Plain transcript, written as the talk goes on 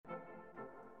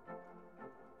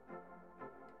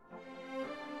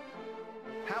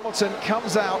Hamilton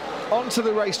comes out onto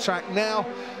the racetrack now,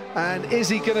 and is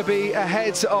he going to be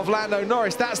ahead of Lando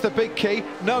Norris? That's the big key.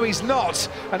 No, he's not.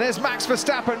 And there's Max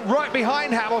Verstappen right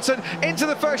behind Hamilton into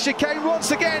the first chicane. Once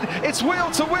again, it's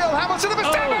wheel to wheel. Hamilton and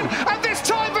Verstappen, and this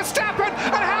time Verstappen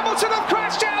and Hamilton have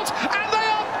crashed out, and they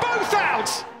are both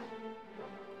out.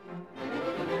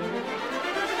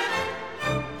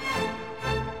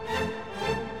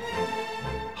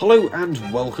 Hello and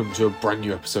welcome to a brand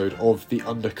new episode of the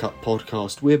Undercut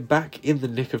podcast. We're back in the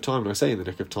nick of time, and I say in the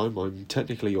nick of time, I'm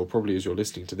technically, or probably as you're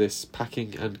listening to this,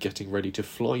 packing and getting ready to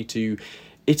fly to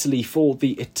Italy for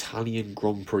the Italian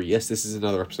Grand Prix. Yes, this is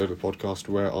another episode of the podcast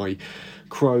where I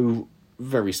crow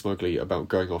very smugly about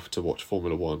going off to watch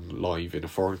Formula One live in a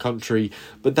foreign country,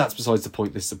 but that's besides the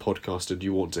point. This is a podcast and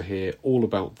you want to hear all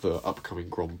about the upcoming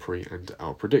Grand Prix and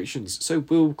our predictions, so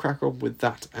we'll crack on with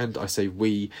that. And I say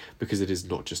we because it is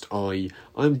not just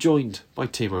I'm joined by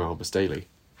Timo Almas-Daly.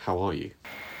 How are you?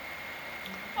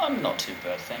 I'm not too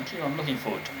bad, thank you. I'm looking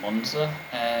forward to Monza,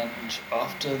 and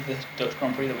after the Dutch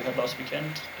Grand Prix that we had last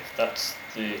weekend, if that's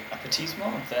the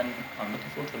appetisement, then I'm looking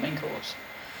forward to the main course.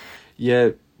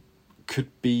 Yeah,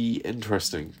 could be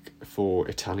interesting for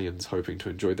Italians hoping to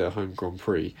enjoy their home Grand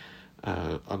Prix,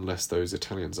 unless those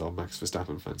Italians are Max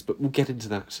Verstappen fans. But we'll get into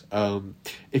that.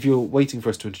 If you're waiting for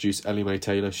us to introduce Ellie Mae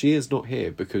Taylor, she is not here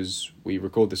because we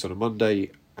record this on a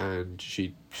Monday, and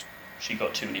she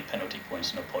got too many penalty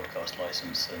points in her podcast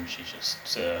license, and she's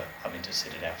just having to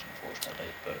sit it out, unfortunately.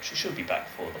 But she should be back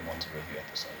for the Monza review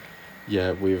episode.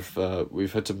 Yeah, we've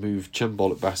had to move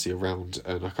Chembol at Bassi around,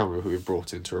 and I can't remember who we've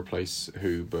brought in to replace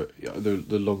who, but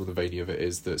the long and the veiny of it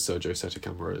is that Sergio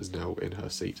Settecamera is now in her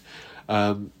seat.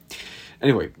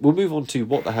 Anyway, we'll move on to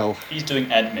what the hell. He's doing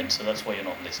admin, so that's why you're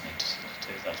not listening to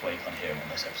that's why you can't hear him on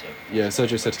this episode. Yeah,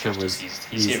 Sergio Settecamera is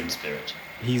he's here in spirit.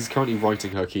 He's currently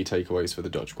writing her key takeaways for the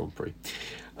Dutch Grand Prix.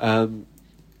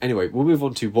 Anyway, we'll move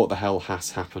on to what the hell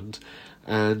has happened.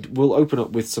 And we'll open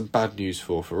up with some bad news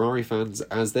for Ferrari fans,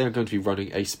 as they are going to be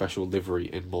running a special livery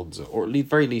in Monza, or at the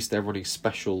very least they're running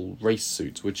special race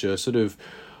suits, which are sort of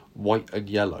white and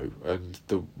yellow, and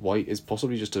the white is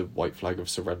possibly just a white flag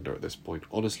of surrender at this point.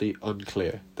 Honestly,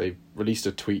 unclear. They released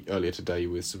a tweet earlier today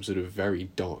with some sort of very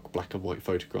dark black and white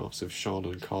photographs of Sean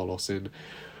and Carlos in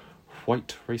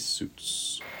white race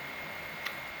suits.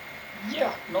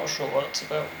 Yeah, not sure what it's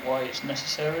about, why it's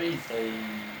necessary.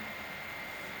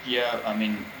 Yeah, I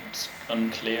mean, it's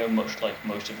unclear, much like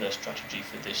most of their strategy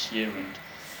for this year, and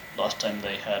last time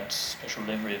they had special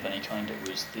livery of any kind, it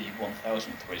was the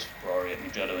 1000th race for Ferrari at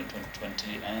Mugello in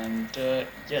 2020, and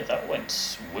that went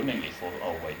swimmingly for...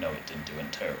 Oh wait, no, it didn't. It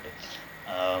went terribly.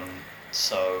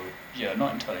 So, yeah,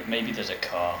 not entirely. Maybe there's a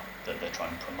car that they're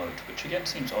trying to promote, which again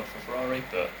seems odd for Ferrari,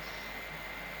 but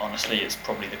honestly, it's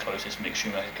probably the closest Mick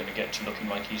Schumacher is going to get to looking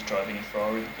like he's driving in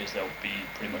Ferrari, because they'll be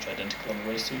pretty much identical on the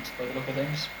race suits by the look of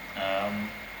things.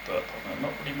 But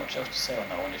not really much else to say on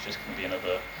that one. It's just going to be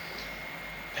another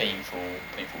painful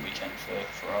weekend for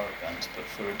Ferrari fans, but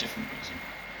for a different reason.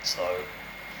 So,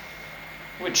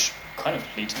 which kind of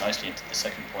leads nicely into the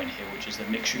second point here, which is that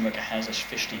Mick Schumacher has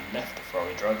officially left the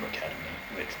Ferrari Driver Academy,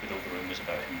 which, with all the rumours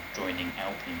about him joining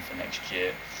Alpine for next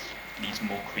year, needs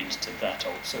more credence to that.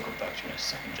 I'll circle back to you in a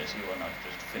second, Jesse, when I've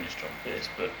just finished off this.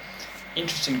 But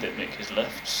interesting that Mick has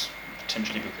left,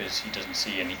 potentially because he doesn't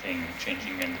see anything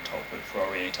changing in the top at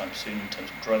Ferrari anytime soon in terms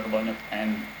of driver lineup,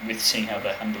 and with seeing how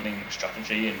they're handling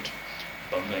strategy and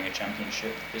bungling a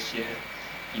championship this year,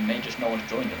 he may just not want to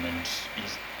join them, and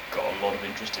he's got a lot of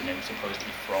interest in him,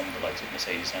 supposedly from the likes of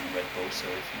Mercedes and Red Bull. So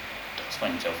if he does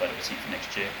find himself out of a seat for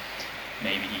next year,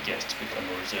 maybe he gets to become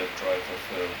a reserve driver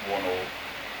for one or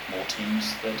more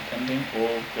teams there, depending, or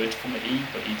go to Formula E.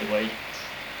 But either way,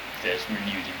 there's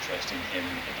renewed interest in him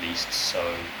at least, so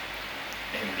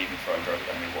him leaving Ferrari Driver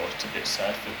Academy was a bit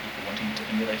sad for people wanting to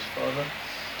emulate his father.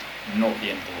 Not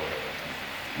the end of the world, I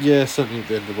think. Yeah, certainly not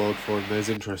the end of the world for him. There's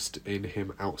interest in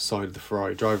him outside of the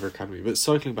Ferrari Driver Academy. But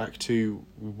cycling back to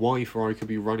why Ferrari could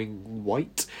be running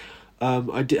white,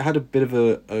 I had a bit of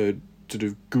a sort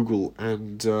of Google,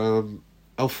 and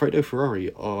Alfredo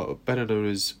Ferrari, better known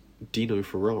as Dino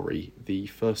Ferrari, the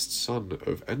first son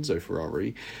of Enzo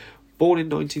Ferrari, born in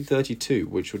 1932,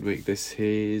 which would make this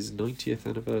his 90th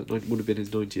anniversary. Would have been his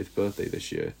 90th birthday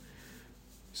this year.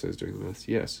 Says doing the maths.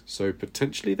 Yes, so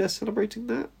potentially they're celebrating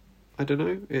that. I don't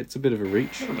know. It's a bit of a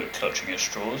reach. A little bit clutching at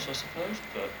straws, I suppose,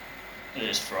 but It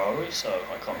is Ferrari, so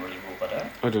I can't really rule that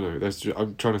out. I don't know.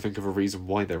 I'm trying to think of a reason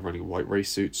why they're running white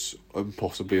race suits and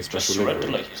possibly a Just special surrender,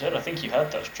 livery. like you said. I think you had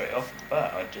that straight off the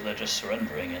bat. They're just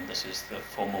surrendering, and this is the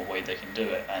formal way they can do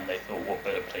it. And they thought, what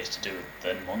better place to do it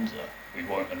than Monza? We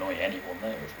won't annoy anyone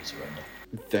there if we surrender.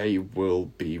 They will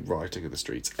be rioting in the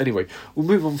streets. Anyway, we'll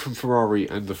move on from Ferrari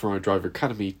and the Ferrari Driver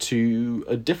Academy to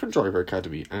a different driver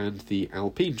academy and the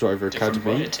Alpine Driver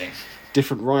Academy.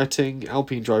 Different rioting,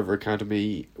 Alpine Driver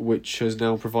Academy, which has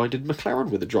now provided McLaren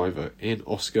with a driver in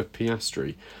Oscar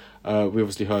Piastri. We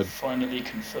obviously heard... Finally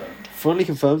confirmed. Finally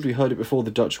confirmed. We heard it before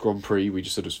the Dutch Grand Prix. We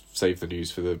just sort of saved the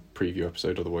news for the preview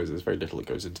episode, otherwise there's very little that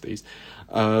goes into these.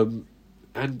 And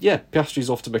yeah, Piastri's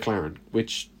off to McLaren,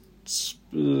 which...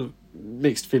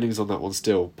 mixed feelings on that one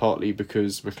still, partly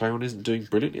because McLaren isn't doing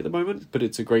brilliantly at the moment, but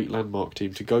it's a great landmark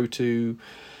team to go to.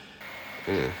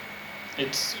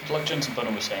 It's like Jensen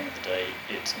Button was saying the other day,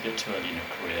 it's a bit too early in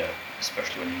your career,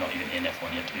 especially when you're not even in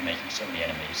F1 yet, to be making so many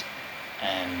enemies.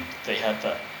 And they had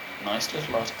that nice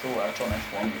little article out on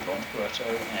F1 with Ron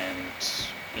Puerto, and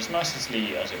as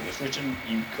nicely as it was written,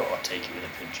 you've got to take it with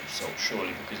a pinch of salt,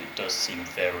 surely, because it does seem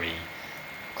very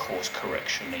course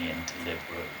correctionally and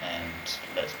deliberate, and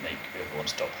let's make everyone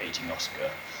stop hating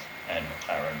Oscar and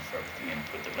McLaren for everything and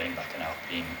put the blame back on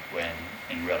Alpine, when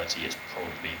in reality it's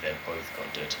probably they've both got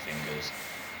dirty fingers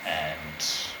and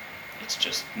it's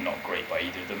just not great by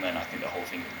either of them, and I think the whole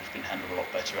thing has been handled a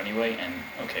lot better anyway. And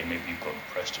okay, maybe you've got the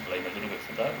press to blame a little bit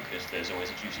for that because there's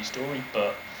always a juicy story,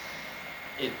 but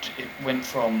it went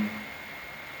from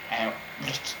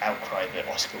just outcry that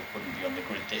Oscar wouldn't be on the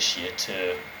grid this year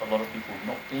to a lot of people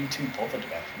not being too bothered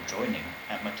about him joining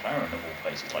at McLaren of all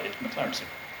places. Like, McLaren's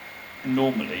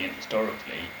normally and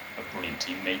historically a brilliant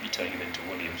team, maybe turning him into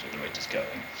Williams with the rate it's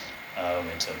going,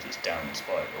 in terms of its downward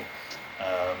spiral.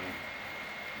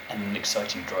 And an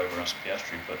exciting driver on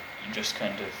Piastri, but you just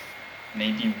kind of,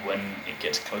 maybe when it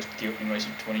gets close to the opening race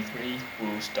of 23,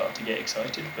 we'll start to get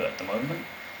excited, but at the moment,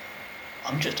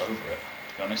 I'm just over it.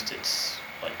 To be honest, it's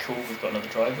like, cool, we've got another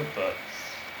driver, but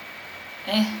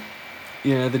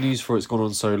Yeah, the news for it's gone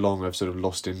on so long, I've sort of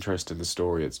lost interest in the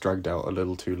story. It's dragged out a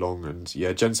little too long, and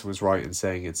yeah, Jensen was right in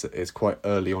saying it's quite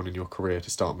early on in your career to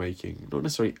start making, not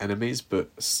necessarily enemies, but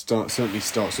certainly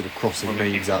start sort of crossing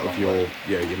names out of your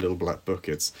little black book.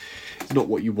 It's not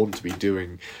what you want to be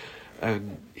doing,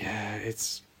 and yeah,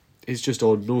 it's just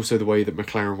odd. And also the way that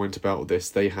McLaren went about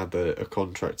this, they had a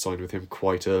contract signed with him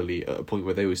quite early, at a point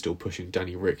where they were still pushing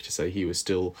Danny Rick to say he was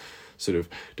still sort of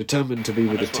determined to be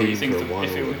with the team for a while.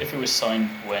 If it was signed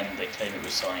when they claim it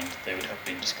was signed, there would have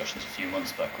been discussions a few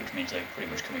months back, which means they're pretty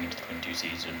much coming into the 22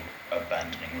 season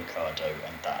abandoning Ricciardo,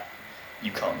 and that you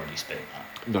can't really spin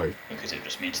that. No. Because it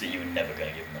just means that you're never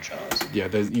going to give him a chance. Yeah,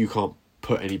 you can't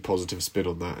put any positive spin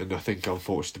on that, and I think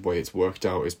unfortunately the way it's worked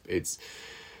out is it's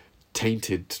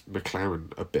tainted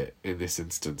McLaren a bit in this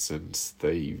instance, and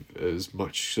they, as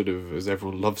much sort of as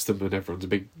everyone loves them and everyone's a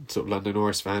big sort of Lando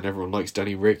Norris fan, everyone likes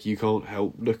Danny Rick, you can't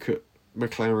help look at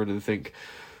McLaren and think,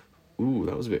 ooh,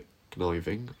 that was a bit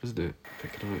conniving, wasn't it?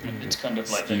 It's kind of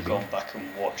like they've gone back and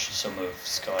watched some of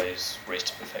Sky's Race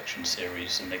to Perfection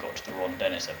series, and they got to the Ron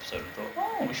Dennis episode and thought,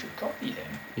 oh, we should copy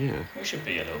him. Yeah. We should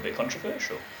be a little bit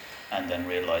controversial. And then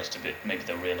realised maybe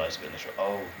they'll realise a bit later,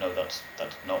 oh, no, that's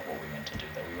not what we meant to do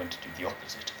there. We went to do the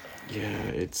opposite of that. Yeah,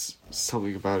 it's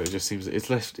something about it just seems, it's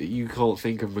left, you can't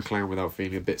think of McLaren without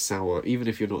feeling a bit sour, even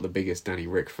if you're not the biggest Danny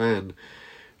Rick fan,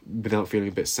 without feeling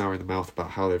a bit sour in the mouth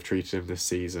about how they've treated him this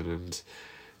season and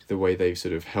the way they've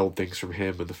sort of held things from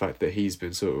him, and the fact that he's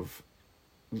been sort of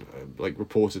like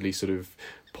reportedly sort of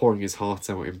pouring his heart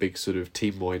out in big sort of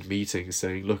team-wide meetings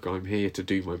saying, look, I'm here to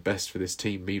do my best for this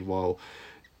team. Meanwhile,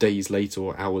 days later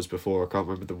or hours before, I can't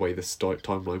remember the way the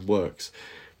timeline works,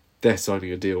 they're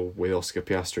signing a deal with Oscar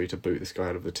Piastri to boot this guy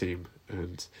out of the team.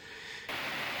 And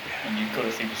you've got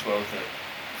to think as well that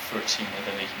for a team where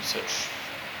they're making such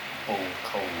bold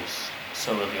calls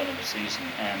so early on in the season,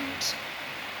 and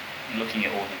looking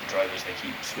at all of the drivers they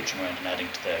keep switching around and adding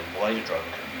to their wider driver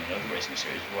company and other racing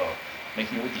series as well,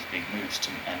 making all these big moves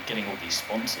and getting all these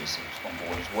sponsors on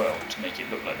board as well to make it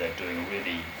look like they're doing a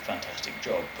really fantastic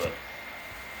job, but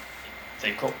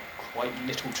they've got quite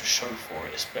little to show for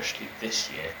it, especially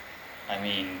this year. I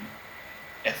mean,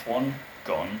 F1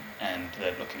 gone, and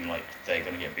they're looking like they're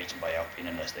going to get beaten by Alpine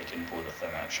unless they can pull the thing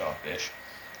out sharpish.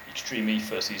 Extreme E,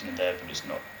 first season in there, but it's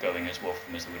not going as well for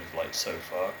them as they would have liked so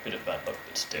far. Bit of bad luck,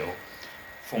 but still.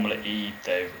 Formula E,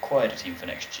 they've acquired a team for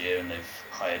next year, and they've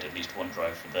hired at least one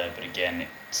driver for there, but again,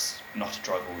 it's not a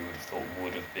driver we would have thought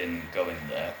would have been going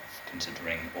there,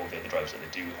 considering all the other drivers that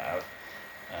they do have.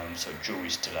 So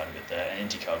Jury's still out of it there, and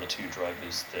IndyCar, the two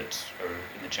drivers that are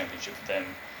in the championship for them,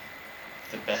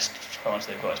 the best chance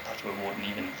they've got is Pato O'Ward, and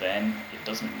even then, it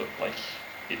doesn't look like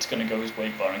it's going to go his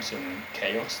way, barring some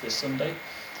chaos this Sunday.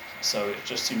 So it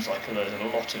just seems like there's a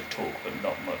lot of talk, but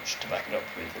not much to back it up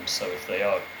with. And so if they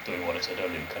are doing what I said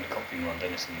earlier, kind of copying Ron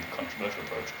Dennis and the controversial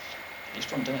approach, at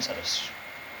least Ron Dennis had a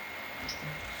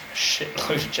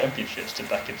shitload of championships to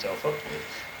back himself up with.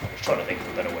 I was trying to think of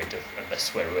a better way a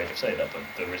less sweary way to say that, but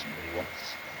there isn't really one.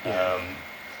 Yeah.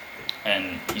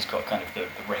 And he's got kind of the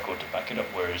record to back it up,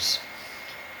 whereas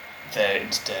they're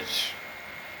instead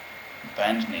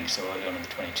abandoning so early on in the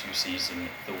 22 season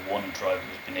the one driver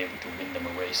who's been able to win them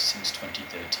a race since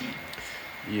 2013.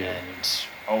 Yeah. And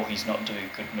he's not doing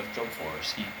a good enough job for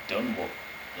us. He's done what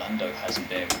Lando hasn't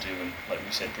been able to do, and like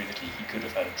we said previously, he could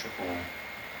have had a triple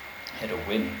header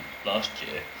win last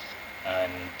year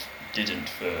and didn't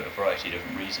for a variety of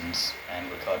different reasons,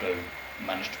 and Ricciardo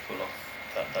managed to pull off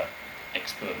that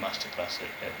expert masterclass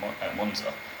at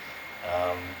Monza.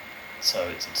 So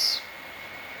it's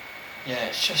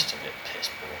just a bit piss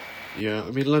poor. Yeah,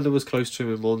 I mean, Lando was close to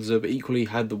him in Monza, but equally,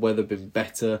 had the weather been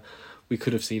better, we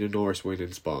could have seen a Norris win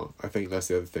in Spa. I think that's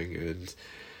the other thing. And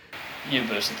yeah,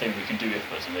 but it's the thing we can do if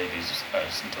buts and maybes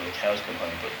until the cows come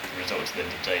home, but the results at the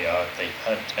end of the day are they've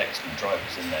had excellent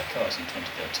drivers in their cars in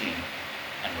 2013,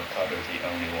 and Ricciardo's the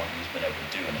only one who's been able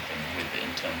to do anything with it in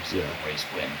terms of a race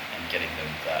win and getting them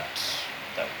that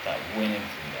win in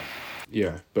from them.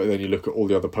 Yeah, but then you look at all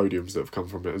the other podiums that have come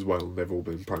from it as well, and they've all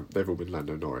been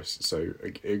Lando Norris. So,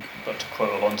 but to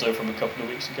quote Alonso from a couple of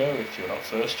weeks ago, if you're not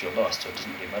first, you're last. So it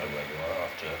doesn't really matter where you are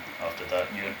after that.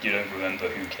 You don't remember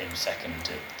who came second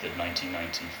at the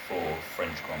 1994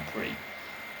 French Grand Prix.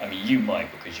 I mean, you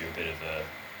might because you're a bit of a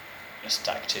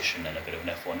statistician and a bit of an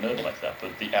F1 nerd like that.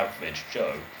 But the average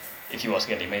Joe, if you ask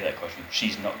Ellie May that question,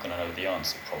 she's not going to know the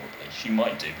answer probably. She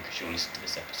might do because she'll listen to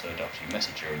this episode after you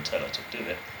message her and tell her to do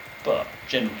it. But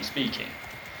generally speaking,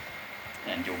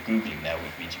 and you're Googling now,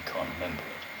 which means you can't remember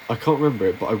it. I can't remember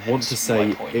it, but I want to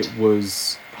say it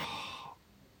was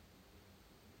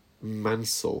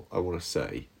Mansell, I want to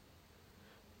say.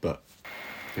 But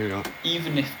here we are.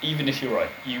 Even if you're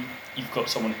right, you've got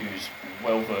someone who's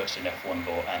well versed in F1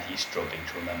 lore and he's struggling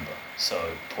to remember.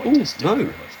 So point is still very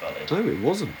much valid. No, it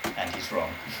wasn't. And he's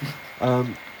wrong.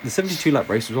 The 72-lap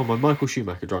race was won by Michael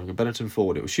Schumacher driving a Benetton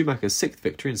Ford. It was Schumacher's 6th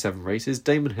victory in 7 races.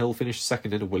 Damon Hill finished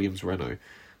second in a Williams Renault.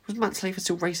 Was Matt Slaver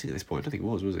still racing at this point? I don't think he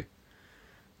was he?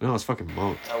 No, it's fucking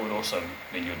miles. That would also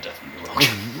mean you're definitely wrong.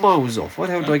 Miles off. Where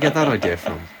the hell did I get that idea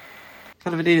from?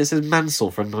 Kind of an idiot says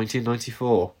Mansell from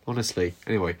 1994. Honestly.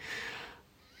 Anyway.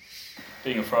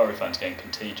 Being a Ferrari fan's getting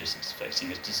contagious. It's affecting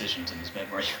his decisions and his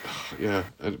memory. Yeah.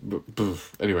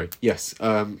 Anyway, yes.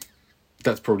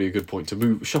 That's probably a good point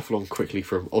to shuffle on quickly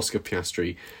from Oscar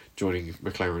Piastri joining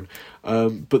McLaren.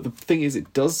 But the thing is,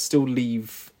 it does still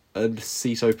leave a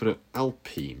seat open at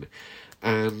Alpine.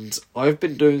 And I've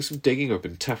been doing some digging. I've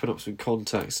been tapping up some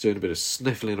contacts, doing a bit of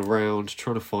sniffling around,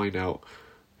 trying to find out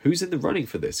who's in the running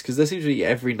for this. Because there seems to be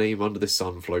every name under the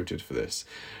sun floated for this.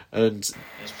 And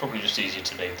it's probably just easier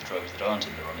to name the drivers that aren't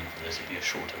in the running for this. It'd be a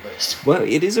shorter list. Well,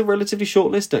 it is a relatively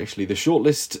short list, actually. The short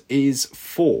list is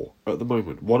 4 at the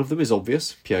moment. One of them is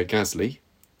obvious, Pierre Gasly.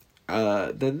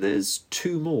 Then there's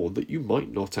 2 more that you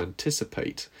might not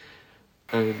anticipate.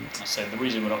 And so the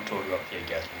reason we're not talking about Pierre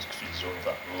Gasly is because we did all of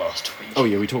that last week. Oh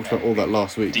yeah, we talked about all that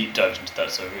last week. Deep dived into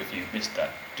that, so if you missed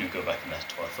that, do go back and listen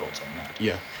to our thoughts on that.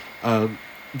 Yeah.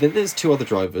 Then there's 2 other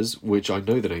drivers, which I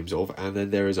know the names of, and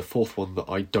then there is a 4th one that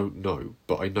I don't know,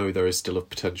 but I know there is still a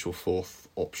potential 4th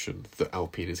option that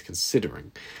Alpine is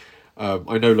considering.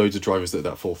 I know loads of drivers that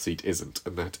 4th seat isn't,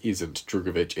 and that isn't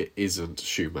Drugovich, it isn't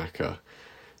Schumacher,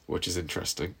 which is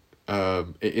interesting.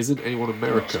 It isn't anyone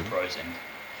American. Not surprising.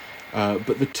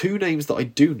 But the 2 names that I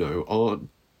do know are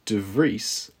De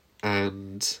Vries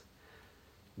and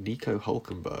Nico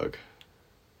Hülkenberg.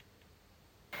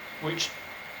 Which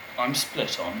I'm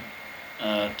split on.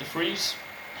 De Vries,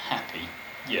 happy.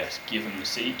 Yes, give him the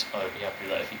seat. I would be happy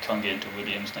with that if he can't get into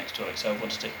Williams next to Alex Albon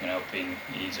to stick him in Alpine.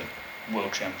 He's a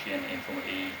world champion in Formula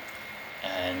E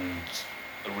and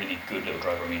a really good little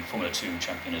driver. I mean, Formula 2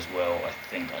 champion as well. I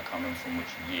think, I can't remember from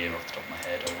which year off the top of my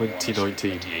head.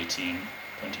 2019. 2018.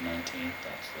 2019,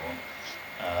 that's the one.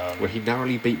 Where he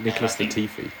narrowly beat Nicholas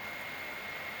Latifi.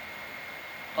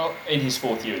 Oh, in his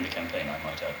 4th year in the campaign, I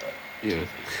might add that. Yeah.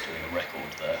 Latifi doing a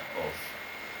record there of,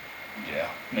 yeah,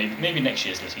 maybe next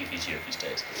year's Latifi's year if he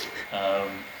stays.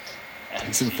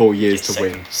 Takes him 4 years to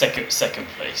win. Second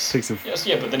place. Takes him... Yes,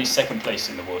 yeah, but then he's second place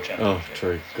in the World Championship. Oh,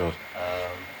 true, God.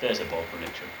 There's a bold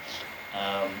prediction.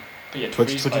 But yeah,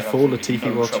 2024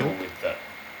 Latifi World Champ? With that.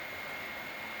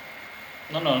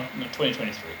 No, 2023.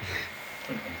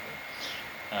 2023.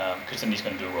 Because then he's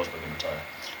going to do a Rosberg and retire.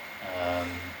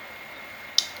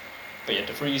 But yeah,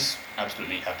 De Vries,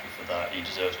 absolutely happy for that. He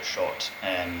deserves a shot.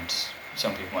 And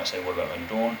some people might say, what about Van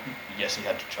Dorn? Yes, he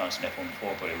had a chance in F1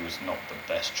 before, but it was not the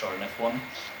best shot in F1.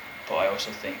 But I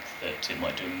also think that it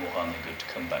might do him more harm than good to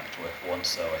come back to F1,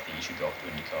 so I think he should go off to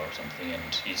IndyCar or something,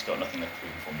 and he's got nothing left to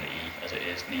prove in Formula E as it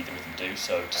is, neither of them do,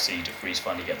 so to see De Vries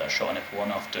finally get that shot in F1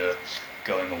 after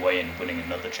going away and winning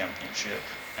another championship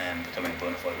and becoming a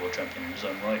bona fide world champion in his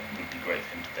own right would be great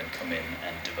for him to then come in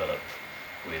and develop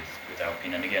with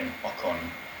Alpine. And again, Ocon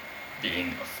being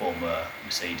a former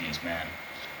Mercedes man,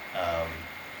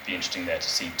 be interesting there to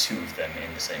see two of them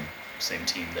in the same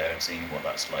team there and seeing what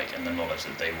that's like, and the knowledge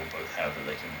that they will both have that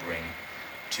they can bring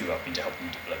to Alpine to help them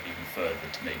develop even further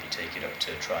to maybe take it up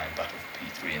to try and battle for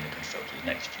P3 in the Constructors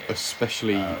next year.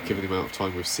 Especially given the amount of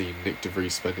time we've seen Nick De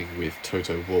Vries spending with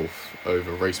Toto Wolff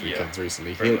over race weekends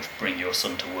recently. Very much bring your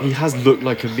son to work. He has looked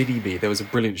like a mini-me. There was a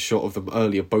brilliant shot of them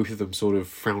earlier, both of them sort of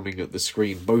frowning at the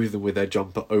screen, both of them with their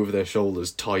jumper over their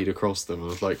shoulders tied across them. I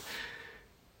was like,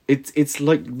 it's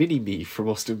like mini-me from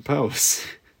Austin Powers.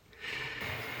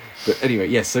 But anyway,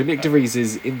 yes, so Nick De Vries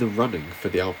is in the running for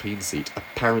the Alpine seat,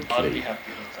 apparently. I'd be happy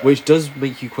with that. Which does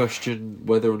make you question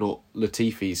whether or not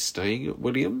Latifi's staying at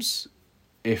Williams,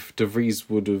 if De Vries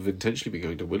would have intentionally been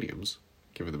going to Williams,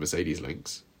 given the Mercedes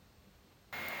links.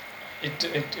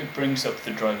 It brings up the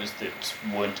drivers that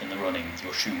weren't in the running,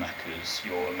 your Schumachers,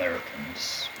 your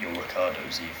Americans, your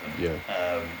Ricardos even.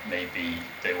 Yeah. Maybe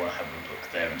they want to have a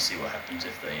look there and see what happens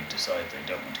if they decide they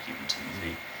don't want to keep him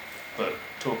TV. But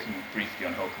talking briefly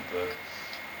on Hulkenberg,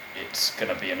 it's going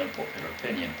to be an unpopular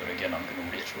opinion, but again, I'm going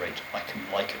to reiterate, I can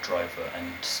like a driver and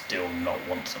still not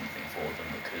want something for them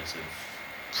because of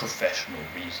professional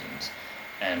reasons.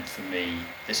 And for me,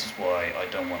 this is why I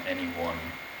don't want anyone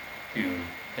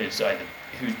who's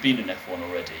been in F1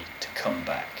 already to come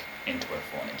back into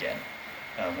F1 again.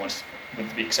 Once,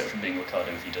 with the exception being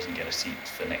Ricciardo, if he doesn't get a seat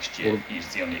for next year, he's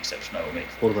the only exception I will make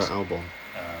for What this. about Albon,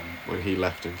 when he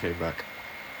left and came back?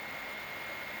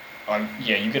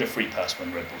 Yeah, you get a free pass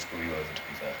when Red Bull screw you over, to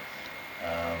be fair.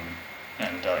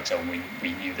 And Alex Albon,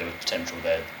 we knew there was potential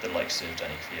there, the likes of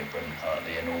Danny Kvyat, Brendan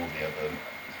Hartley, and all the other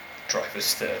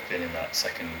drivers that have been in that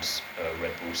second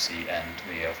Red Bull seat and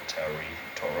the AlphaTauri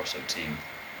Toro Rosso team,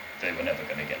 they were never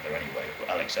going to get there anyway. But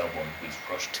Alex Albon was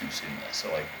rushed too soon there, so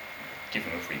I give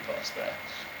him a free pass there.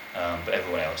 But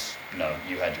everyone else, no,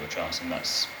 you had your chance, and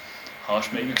that's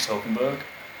harsh maybe because Hulkenberg,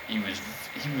 he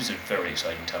was a very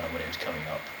exciting talent when he was coming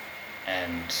up,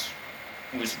 and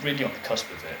was really on the cusp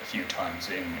of it a few times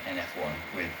in F1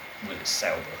 with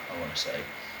Sauber, I want to say.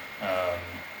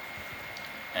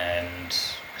 And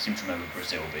I seem to remember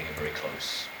Brazil being a very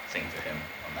close thing for him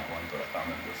on that one, but I can't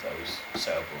remember if that was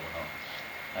Sauber or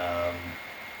not.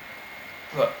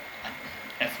 But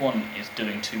F1 is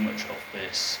doing too much of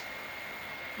this,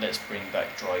 let's bring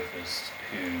back drivers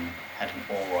who had an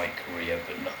alright career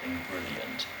but nothing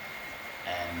brilliant.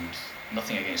 And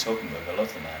nothing against Hulkenberg, I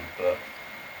love the man, but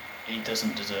he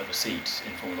doesn't deserve a seat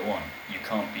in Formula 1. You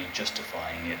can't be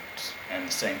justifying it, and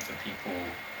the same for people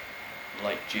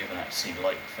like Giovinazzi,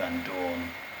 like Van Dorn.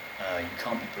 You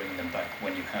can't be bringing them back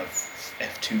when you have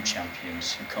F2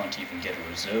 champions who can't even get a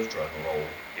reserve driver role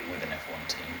with an F1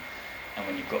 team. And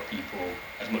when you've got people,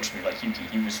 as much as we like Yuki,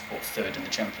 he was third in the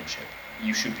championship.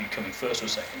 You should be coming first or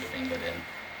second of being let in.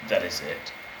 That is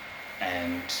it.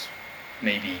 And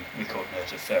maybe with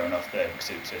Cognata, fair enough there because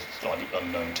it's a slightly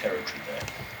unknown territory there.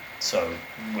 So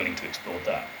willing to explore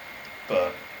that.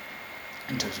 But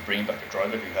in terms of bringing back a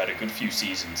driver who had a good few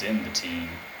seasons in the team,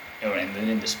 or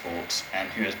in the sport, and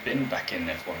who has been back in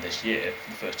F1 this year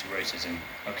for the first two races, and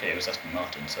okay, it was Aston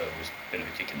Martin, so it was a bit of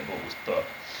a kick in the balls, but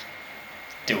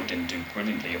still didn't do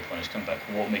brilliantly upon his comeback.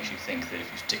 What makes you think that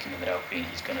if you stick him in the Alpine,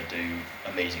 he's going to do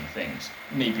amazing things?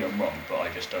 Maybe I'm wrong, but I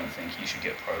just don't think he should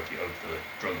get priority over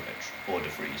Drogovic or De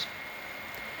Vries.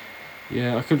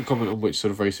 Yeah, I couldn't comment on which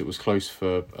sort of race it was close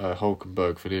for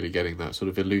Hulkenberg for nearly getting that sort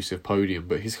of elusive podium,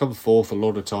 but he's come fourth a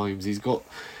lot of times. He's got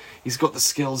the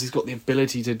skills, he's got the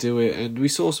ability to do it, and we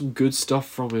saw some good stuff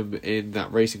from him in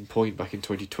that Racing Point back in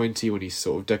 2020 when he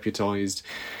sort of deputised.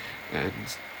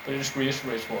 But it just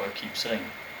reiterates what I keep saying: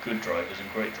 good drivers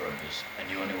and great drivers, and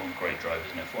you only want great drivers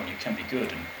in F1. You can be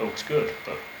good, and Hulk's good,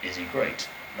 but is he great?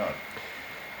 No.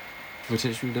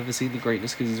 Potentially we've never seen the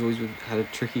greatness because he's always had a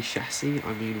tricky chassis.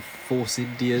 I mean, Force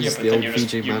India's, yeah, but the then old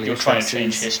VJ Malia you're trying chassis. to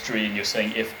change history, and you're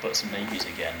saying if, buts, and maybes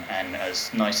again. And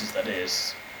as nice as that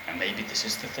is, and maybe this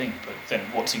is the thing, but then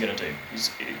what's he going to do?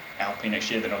 Alpine next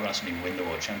year, they're not going to suddenly win the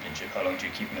World Championship. How long do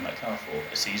you keep him in that car for?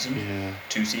 A season? Yeah.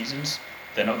 2 seasons?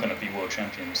 They're not going to be world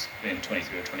champions in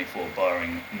 23 or 24,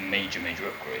 barring major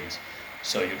upgrades.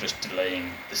 So you're just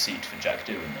delaying the seat for Jack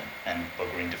Doohan then, and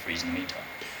buggering De Vries in the meantime.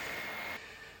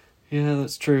 Yeah,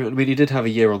 that's true. I mean, he did have a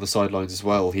year on the sidelines as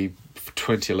well. For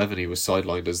 2011, he was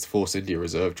sidelined as the Force India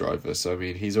reserve driver. So, I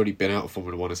mean, he's already been out of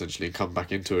Formula 1, essentially, and come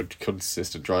back into a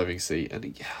consistent driving seat. And,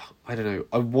 yeah, I don't know.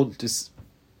 A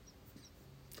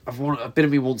bit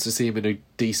of me wants to see him in a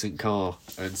decent car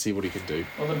and see what he can do.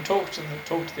 Well, then talk to the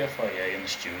FIA and the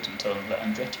stewards and tell them that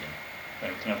Andretti in.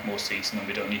 Then we can have more seats, and then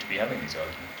we don't need to be having these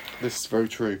arguments. This is very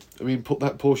true. I mean,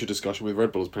 that Porsche discussion with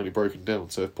Red Bull is apparently broken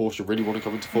down. So if Porsche really want to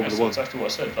come into Formula 1... That's exactly what I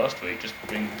said last week. Just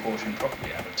bring Porsche in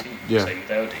properly and have a team. Yeah. Same with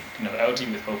Audi. You can have Audi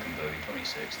with Hulkenberg in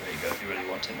 26. There you go. If you really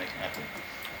want to make it happen.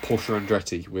 Porsche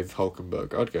Andretti with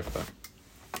Hulkenberg. I'd go for that.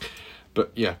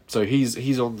 But yeah, so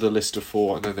he's on the list of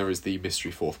 4, and then there is the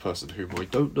mystery 4th person whom I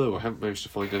don't know. I haven't managed to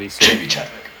find any sort Jamie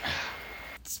Chadwick.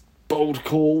 It's a bold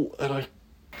call, and I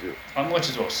might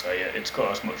as well say it. It's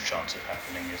got as much chance of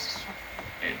happening as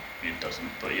it doesn't,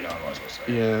 but I might as well say it.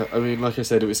 Yeah, I mean, like I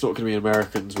said, it's not going to be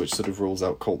Americans, which sort of rules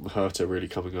out Colton Herta really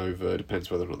coming over. It depends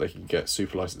whether or not they can get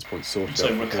super license points sorted so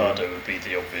out. So Ricciardo would be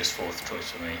the obvious 4th choice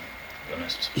for me, to be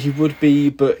honest. He would be,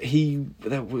 but he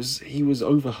was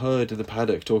overheard in the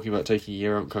paddock talking about taking a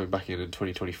year out and coming back in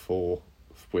 2024.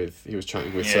 He was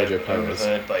chatting with Sergio Perez.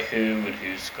 Overheard by who and who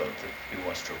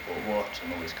wants to report what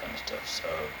and all this kind of stuff. So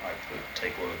I would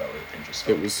take all of that with a pinch of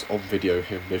salt. It was on video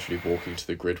him literally walking to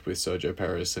the grid with Sergio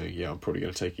Perez saying, "Yeah, I'm probably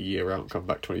going to take a year out and come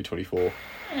back 2024."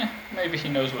 Maybe he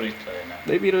knows what he's playing now.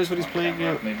 Maybe he knows what he's playing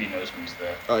now. Maybe he knows when he's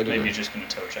there. Maybe he's just going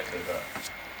to tell Checo that.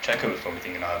 Checo was probably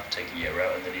thinking, I have to take a year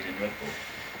out, and then he's in Red Bull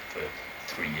for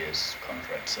 3 years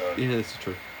contract. So yeah, this is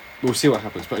true. We'll see what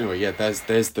happens, but anyway, yeah. There's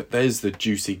the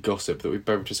juicy gossip that we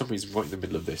buried for some reason right in the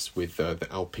middle of this with the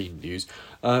Alpine news.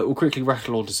 We'll quickly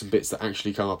rattle on to some bits that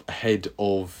actually come up ahead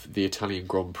of the Italian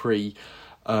Grand Prix.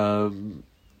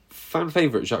 Fan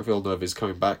favourite Jacques Villeneuve is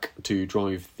coming back to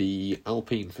drive the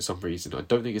Alpine for some reason. I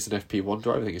don't think it's an FP1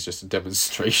 drive. I think it's just a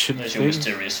demonstration. There's your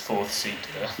mysterious 4th seat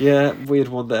there. Yeah, weird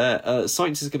one there.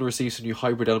 Sainz is going to receive some new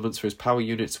hybrid elements for his power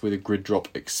units with a grid drop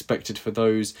expected for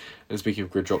those. And speaking of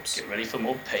grid drops... Get ready for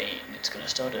more pain. It's going to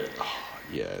start early.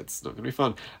 Yeah, it's not going to be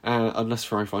fun. Unless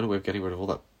Ferrari find a way of getting rid of all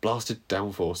that blasted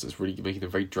downforce that's really making them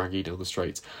very draggy down the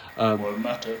straights. Won't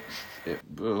matter.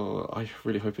 I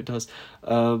really hope it does.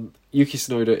 Yuki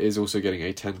Tsunoda is also getting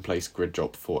a 10-place grid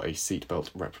drop for a seatbelt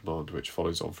reprimand, which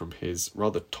follows on from his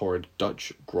rather torrid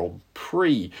Dutch Grand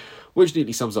Prix, which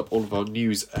neatly sums up all of our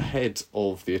news ahead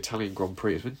of the Italian Grand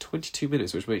Prix. It's been 22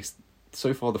 minutes, which makes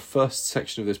so far the first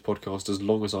section of this podcast as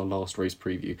long as our last race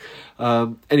preview.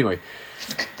 Anyway.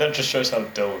 That just shows how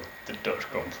dull the Dutch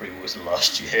Grand Prix was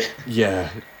last year.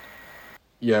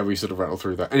 Yeah, we sort of rattled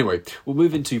through that. Anyway, we'll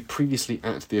move into previously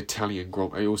at the Italian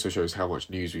Grand Prix. It also shows how much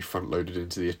news we front-loaded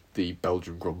into the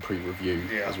Belgian Grand Prix review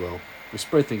as well. We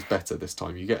spread things better this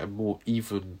time. You get a more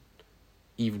even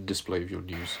display of your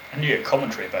news. And you get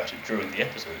commentary about it during the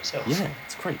episode itself. Yeah,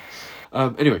 it's great.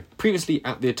 Anyway, previously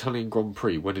at the Italian Grand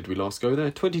Prix, when did we last go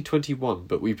there? 2021,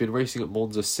 but we've been racing at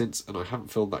Monza since, and I haven't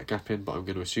filled that gap in, but I'm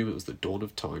going to assume it was the dawn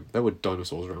of time. There were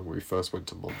dinosaurs around when we first went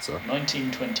to Monza.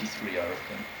 1923, I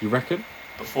reckon. You reckon?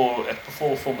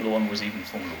 Before Formula 1 was even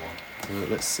Formula 1.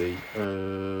 Let's see.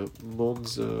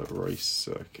 Monza race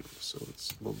circuit. So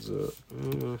it's Monza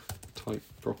type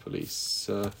properly.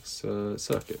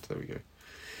 Circuit. There we go.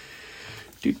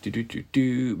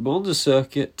 Monza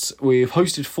circuit. We've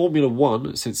hosted Formula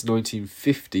 1 since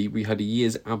 1950. We had a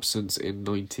year's absence in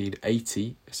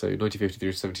 1980. So 1950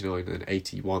 through 79 and then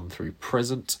 81 through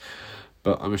present.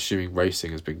 But I'm assuming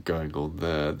racing has been going on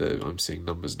there. I'm seeing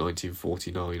numbers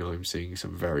 1949. I'm seeing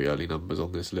some very early numbers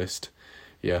on this list.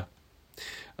 Yeah.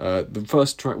 The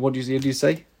first track, what did you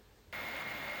say?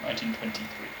 1923.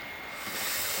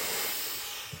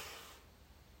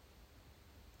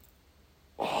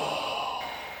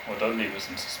 Well, don't leave us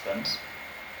in suspense.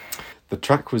 The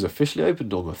track was officially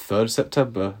opened on the 3rd of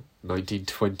September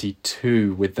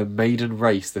 1922 with the maiden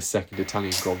race, the second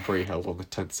Italian Grand Prix, held on the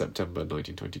 10th September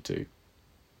 1922.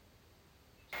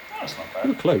 That's not bad.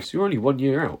 You were close. You're only 1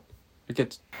 year out.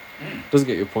 It doesn't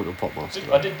get you a point on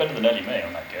Popmaster. I did better than Ellie May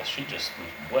on that guess. She just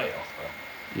was way off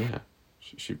there. Yeah.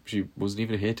 She wasn't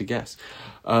even here to guess.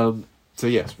 So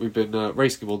yes, we've been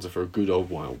racing Monza for a good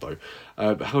old while though.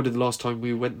 But how did the last time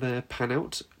we went there pan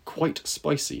out? Quite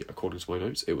spicy, according to my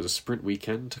notes. It was a sprint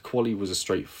weekend. Quali was a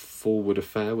straightforward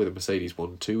affair with a Mercedes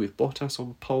 1-2 with Bottas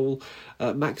on pole.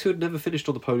 Max, who had never finished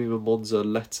on the podium in Monza,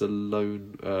 let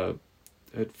alone...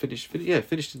 had finished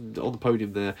on the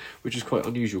podium there, which is quite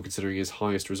unusual considering his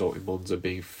highest result in Monza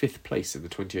being 5th place in the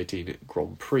 2018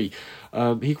 Grand Prix.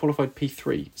 He qualified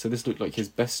P3, so this looked like his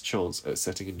best chance at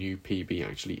setting a new PB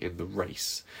actually in the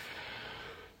race.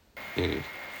 Yeah.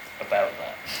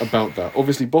 about that.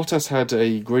 Obviously, Bottas had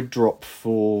a grid drop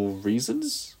for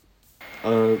reasons.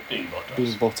 Being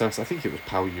Bottas. I think it was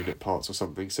power unit parts or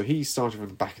something. So he started from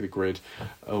the back of the grid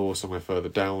or somewhere further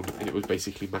down, and it was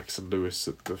basically Max and Lewis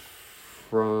at the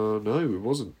front. No, it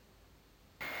wasn't.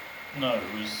 No, it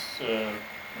was.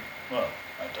 Well,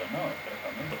 I don't know. I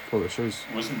can't remember. Well, it shows.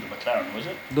 It wasn't the McLaren, was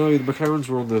it? No, the McLarens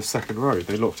were on the second row.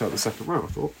 They locked out the second row, I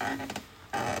thought.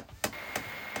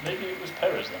 Maybe it was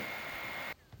Perez then.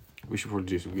 We should probably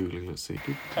do some Googling, let's see.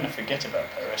 Kind of forget about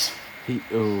Perez. I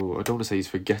don't want to say he's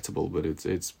forgettable, but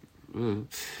it's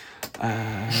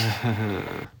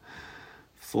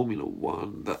Formula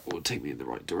 1, that will take me in the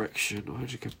right direction. I had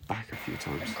to go back a few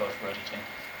times. Thank God for editing.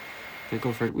 Thank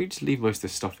God for it. We just leave most of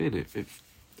this stuff in. It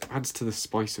adds to the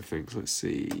spice of things. Let's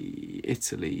see.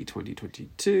 Italy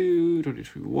 2022,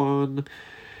 2021.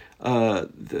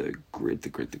 The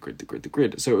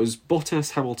grid. So it was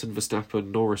Bottas, Hamilton,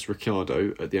 Verstappen, Norris,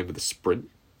 Ricciardo at the end of the sprint,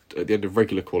 at the end of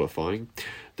regular qualifying.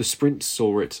 The sprint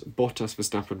saw it Bottas,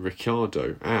 Verstappen,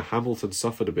 Ricciardo. Hamilton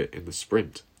suffered a bit in the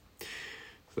sprint.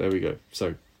 So there we go.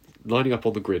 So lining up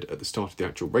on the grid at the start of the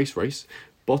actual race, Bottas,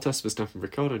 Verstappen,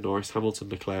 Ricciardo, Norris, Hamilton,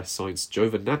 Leclerc, Sainz,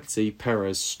 Giovinazzi,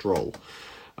 Perez, Stroll.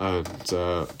 And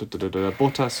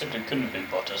Bottas... It couldn't have been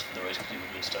Bottas for the race because he would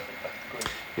have been stuck at the back of the grid.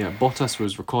 Yeah, Bottas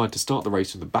was required to start the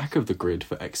race from the back of the grid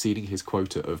for exceeding his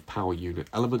quota of power unit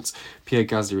elements. Pierre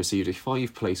Gasly received a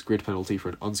 5-place grid penalty for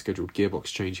an unscheduled gearbox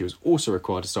change. He was also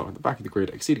required to start from the back of the grid,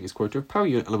 exceeding his quota of power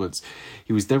unit elements.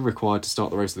 He was then required to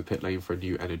start the race in the pit lane for a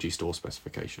new energy store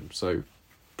specification. So,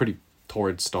 pretty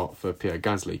torrid start for Pierre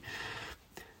Gasly.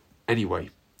 Anyway,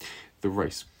 the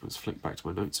race. Let's flick back to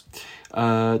my notes.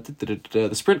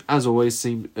 The sprint, as it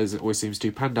always seems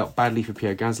to, panned out badly for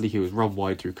Pierre Gasly. He was run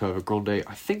wide through Curva Grande,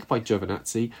 I think by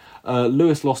Giovinazzi.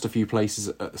 Lewis lost a few places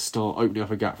at the start, opening up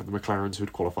a gap for the McLarens, who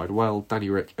had qualified well. Danny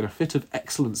Rick, in a fit of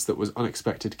excellence that was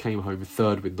unexpected, came home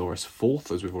third with Norris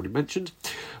fourth, as we've already mentioned.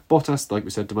 Bottas, like we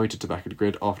said, demoted to back of the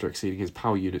grid after exceeding his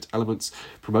power unit elements,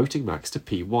 promoting Max to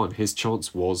P1. His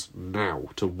chance was now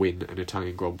to win an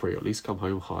Italian Grand Prix, or at least come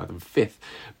home higher than fifth.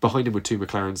 Behind him were two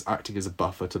McLarens, acting as a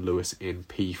buffer to Lewis in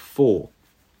P4.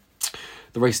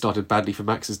 The race started badly for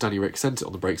Max as Danny Rick sent it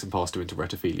on the brakes and passed him into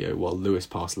Rettifilio, while Lewis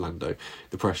passed Lando.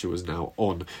 The pressure was now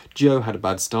on. Gio had a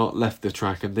bad start, left the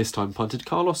track, and this time punted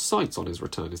Carlos Sainz on his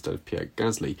return instead of Pierre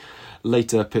Gasly.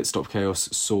 Later, pit stop chaos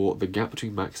saw the gap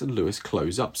between Max and Lewis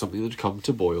close up, something that had come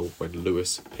to boil when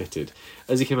Lewis pitted.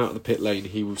 As he came out of the pit lane,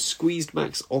 he squeezed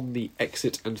Max on the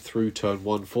exit and through turn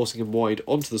 1, forcing him wide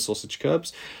onto the sausage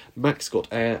curbs. Max got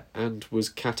air and was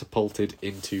catapulted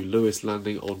into Lewis,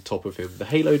 landing on top of him. The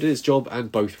halo did its job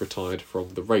and both retired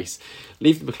from the race,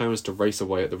 leaving the McLarens to race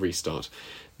away at the restart.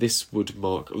 This would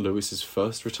mark Lewis's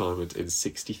first retirement in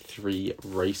 63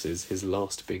 races, his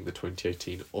last being the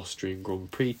 2018 Austrian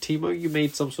Grand Prix. Timo, you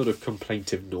made some sort of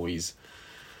complaintive noise.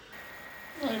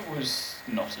 It was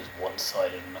not as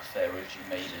one-sided an affair as you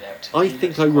made it out to I be.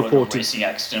 think Let's I call it reported... a racing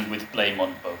accident with blame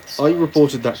on both sides. I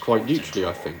reported that quite neutrally,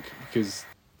 I think, because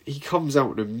he comes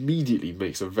out and immediately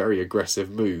makes a very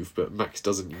aggressive move, but Max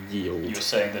doesn't yield. You were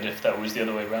saying that if that was the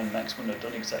other way around, Max wouldn't have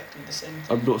done exactly the same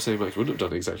thing? I'm not saying Max wouldn't have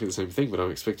done exactly the same thing, but I'm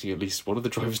expecting at least one of the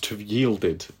drivers to have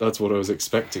yielded. That's what I was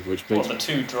expecting, which made... What, the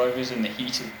two drivers in the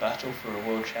heat of battle for a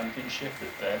world championship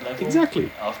at their level?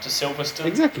 Exactly. After Silverstone?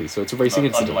 Exactly, so it's a racing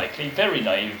incident. Unlikely. Very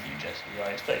naive of you, Jesse. I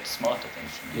expect smarter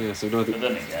things from you. Yeah, so neither... But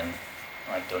then again,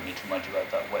 I don't need to remind you about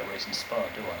that wet race in Spa,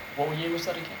 do I? What year was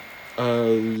that again?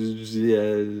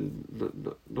 Yeah,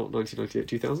 not 1998,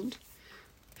 2000?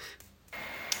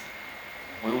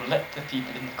 We'll let the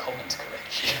people in the comments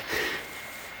correct you.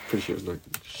 Pretty sure it was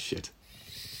shit.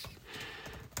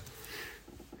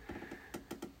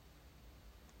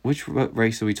 Which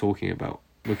race are we talking about?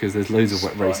 Because there's loads of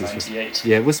wet races. 98.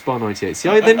 Yeah, it was Spa 98. See,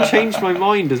 I then changed my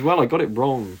mind as well. I got it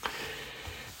wrong.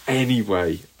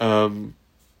 Anyway,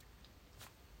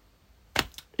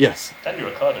 yes. Daniel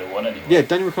Ricciardo won anyway. Yeah,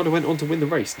 Daniel Ricciardo went on to win the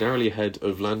race, narrowly ahead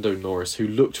of Lando Norris, who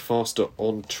looked faster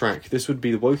on track. This would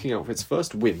be the Woking outfit's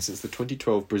first win since the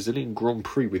 2012 Brazilian Grand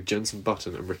Prix with Jenson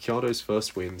Button, and Ricciardo's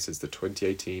first win since the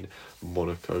 2018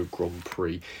 Monaco Grand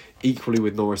Prix. Equally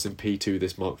with Norris in P2,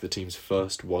 this marked the team's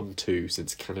first 1-2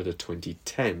 since Canada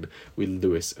 2010 with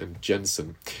Lewis and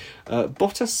Jenson.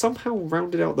 Bottas somehow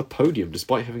rounded out the podium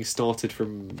despite having started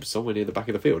from somewhere near the back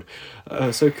of the field.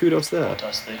 So kudos there.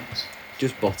 Bottas things.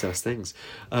 Just Bottas things.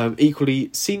 Equally,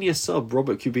 senior sub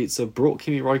Robert Kubica brought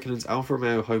Kimi Raikkonen's Alfa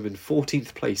Romeo home in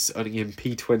 14th place, earning him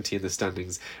P20 in the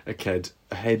standings,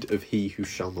 ahead of he who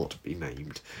shall not be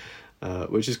named.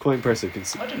 Which is quite impressive.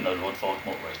 I didn't know Lord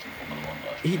Voldemort raced in Formula 1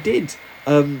 last year. He did,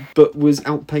 but was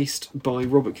outpaced by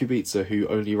Robert Kubica, who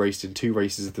only raced in 2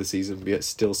 races of the season, yet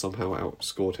still somehow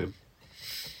outscored him.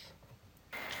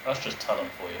 That's just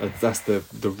talent for you. That's the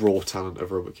raw talent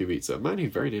of Robert Kubica, a man who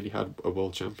very nearly had a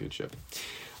world championship.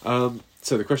 So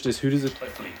the question is, who does it? Like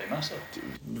Felipe Massa.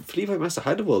 Felipe Massa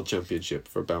had a world championship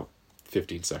for about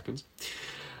 15 seconds.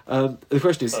 The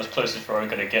question is... That's as close as Ferrari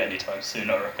going to get anytime soon,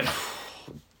 I reckon.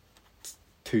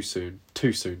 Too soon,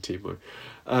 Timo.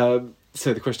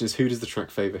 So the question is, who does the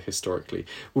track favour historically?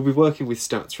 We'll be working with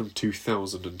stats from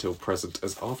 2000 until present,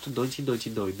 as after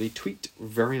 1999 they tweaked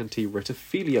Variante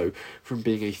Rettifilio from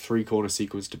being a 3-corner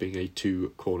sequence to being a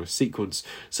 2-corner sequence.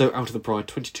 So out of the prior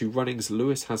 22 runnings,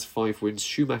 Lewis has 5 wins,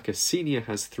 Schumacher Senior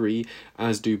has 3,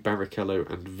 as do Barrichello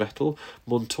and Vettel.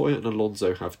 Montoya and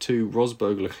Alonso have 2,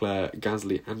 Rosberg, Leclerc,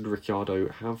 Gasly and Ricciardo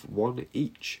have 1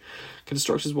 each.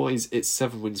 Constructors-wise, it's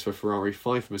 7 wins for Ferrari,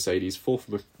 5 for Mercedes, 4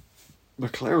 for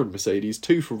McLaren Mercedes,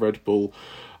 2 for Red Bull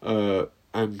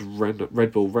and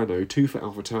Red Bull Renault, 2 for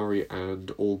AlphaTauri,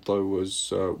 and although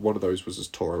one of those was as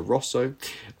Toro Rosso,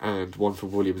 and 1 for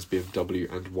Williams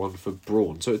BMW, and 1 for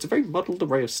Brawn. So it's a very muddled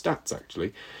array of stats,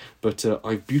 actually, but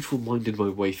I've beautiful-minded my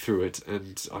way through it,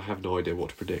 and I have no idea what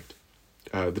to predict.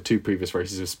 The 2 previous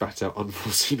races have spat out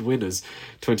unforeseen winners.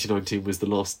 2019 was the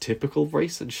last typical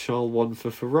race, and Charles won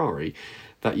for Ferrari.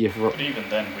 That year, but even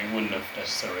then, we wouldn't have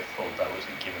necessarily thought that was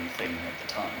a given thing at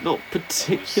the time. Not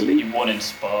particularly. He won in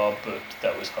Spa, but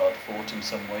that was hard fought in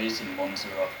some ways. In Monza,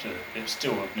 after it was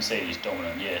still a Mercedes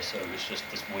dominant year, so it was just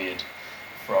this weird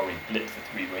Ferrari blip for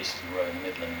 3 races in a row in the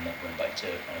middle, and that went back to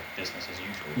kind of business as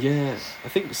usual. Yeah, I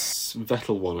think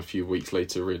Vettel won a few weeks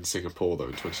later in Singapore, though,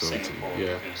 in 2019. Singapore,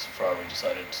 yeah, because Ferrari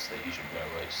decided that he should win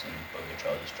a race, and both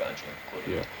tried the strategy.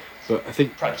 Yeah. But I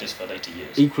think practice for later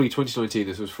years. Equally, 2019,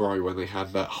 this was Ferrari when they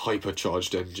had that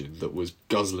hypercharged engine that was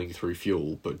guzzling through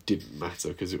fuel, but didn't matter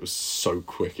because it was so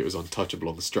quick, it was untouchable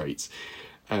on the straights,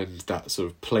 and that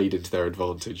sort of played into their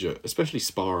advantage, especially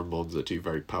Spa and Monza, 2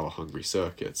 very power-hungry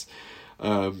circuits.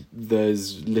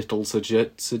 There's little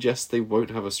suggests they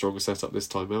won't have a strong setup this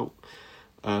time out.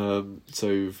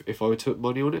 So if I were to put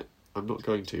money on it, I'm not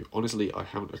going to. Honestly, I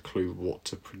haven't a clue what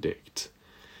to predict.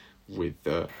 With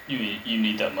you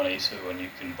need that money so when you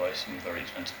can buy some very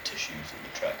expensive tissues at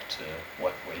the track to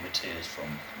wipe away the tears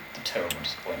from the terrible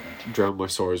disappointment. Drown my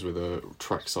sorrows with a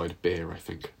trackside beer, I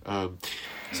think.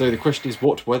 So the question is,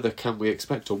 what weather can we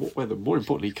expect, or what weather, more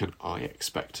importantly, can I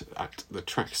expect at the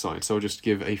trackside? So I'll just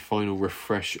give a final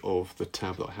refresh of the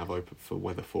tab that I have open for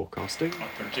weather forecasting. I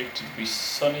predict it to be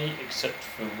sunny, except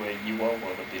for where you are,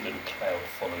 where there'll be a little cloud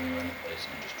following you in the place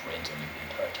and it just rains on you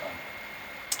the entire time.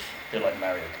 A bit like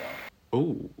Mario Kart.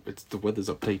 Oh, the weather's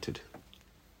updated.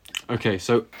 Okay,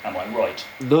 so... Am I right?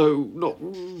 No,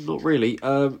 not really.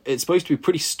 It's supposed to be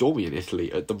pretty stormy in Italy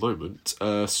at the moment.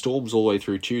 Storms all the way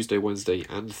through Tuesday, Wednesday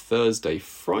and Thursday.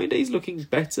 Friday's looking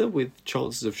better with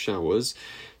chances of showers.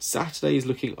 Saturday is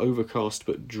looking overcast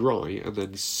but dry. And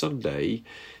then Sunday,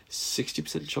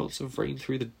 60% chance of rain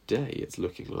through the day, it's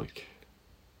looking like.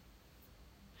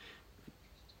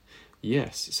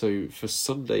 Yes, so for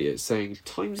Sunday it's saying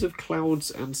times of clouds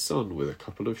and sun with a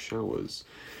couple of showers.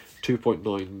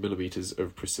 2.9 millimetres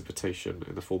of precipitation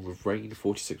in the form of rain,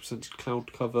 46%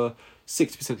 cloud cover,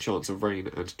 60% chance of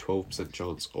rain and 12%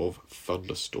 chance of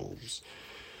thunderstorms.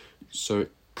 So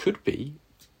it could be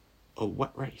a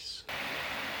wet race.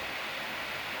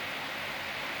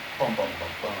 Bum, bum, bum,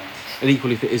 bum. And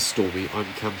equally, if it is stormy,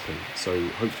 I'm camping, so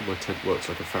hopefully my tent works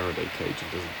like a Faraday cage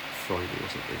and doesn't fry me or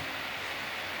something.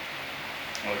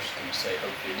 I was just going to say,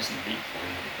 hopefully it doesn't leak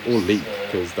for you. Or leak,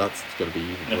 because that's going to be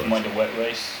even Never worse. mind a wet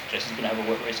race. Jason's going to have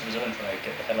a wet race of his own, trying to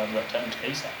get the hell out of that tent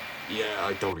ASAP. Yeah,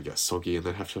 I don't want to get soggy and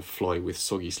then have to fly with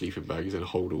soggy sleeping bags and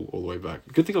hold all the way back.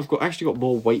 Good thing I've actually got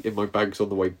more weight in my bags on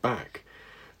the way back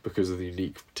because of the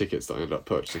unique tickets that I ended up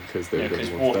purchasing because they were the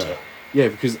only ones there. Yeah,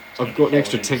 because I've got an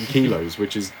extra 10 kilos,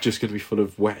 which is just going to be full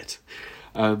of wet.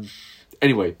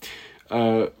 Anyway,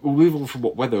 we'll move on from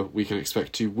what weather we can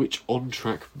expect to which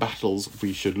on-track battles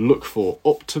we should look for.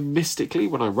 Optimistically,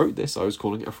 when I wrote this, I was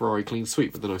calling it a Ferrari clean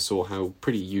sweep, but then I saw how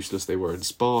pretty useless they were in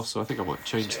Spa, so I think I might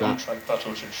change that. The on-track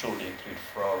battle should surely include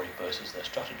Ferrari versus their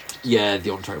strategists. Yeah, the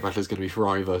on-track battle is going to be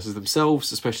Ferrari versus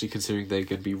themselves, especially considering they're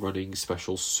going to be running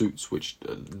special suits, which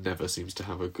never seems to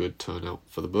have a good turnout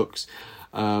for the books.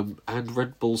 And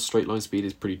Red Bull's straight line speed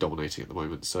is pretty dominating at the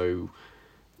moment, so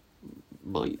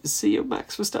might see a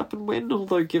Max Verstappen win,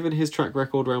 although given his track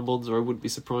record around Monza, I wouldn't be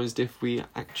surprised if we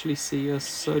actually see a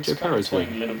Sergio Perez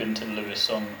win. A little bit into Lewis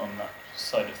on that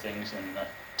side of things, and that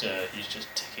he's just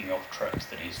ticking off tracks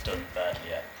that he's done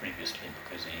badly at previously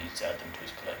because he's added them to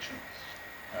his collection.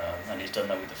 And he's done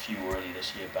that with a few already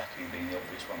this year, Baku being the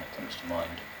obvious one that comes to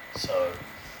mind. So,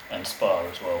 and Spa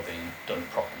as well being done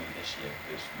properly this year,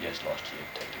 because yes, last year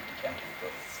technically counted,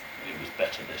 but it was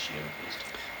better this year at least.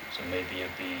 So maybe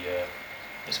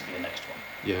this will be the next one.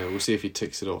 Yeah, we'll see if he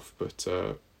ticks it off, but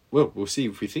we'll see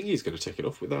if we think he's going to tick it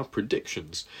off with our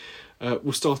predictions.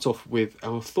 We'll start off with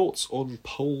our thoughts on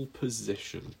pole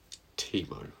position.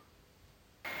 Timo.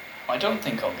 I don't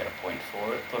think I'll get a point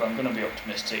for it, but I'm going to be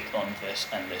optimistic on this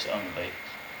and this only,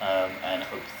 and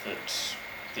hope that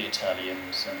the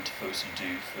Italians and Tifosi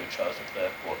do for Charles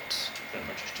Leclerc what the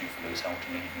British do for Lewis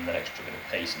Hamilton, even that extra bit of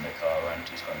pace in the car and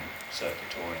his home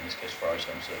circuit, or in this case Ferrari's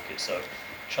home circuit. So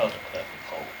Charles Leclerc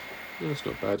for pole. That's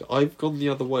not bad. I've gone the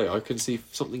other way. I can see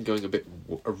something going a bit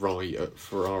awry at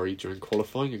Ferrari during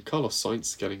qualifying, and Carlos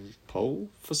Sainz getting pole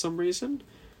for some reason,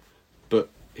 but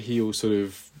he'll sort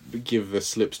of give the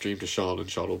slipstream to Charles and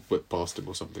Charles will whip past him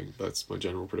or something. That's my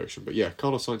general prediction. But yeah,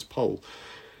 Carlos Sainz pole.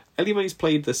 Ellie May's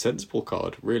played the sensible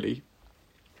card, really.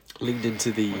 Leaned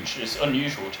into the... Which is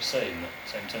unusual to say in the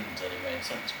same sentence, Ellie May is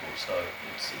sensible, so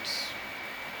it's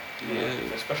yeah.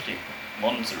 Especially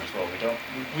Monza as well.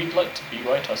 We'd like to be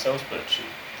right ourselves, but she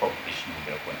will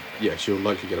get a point for it. Yeah, she'll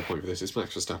likely get a point for this. It's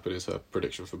Max Verstappen is her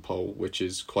prediction for pole, which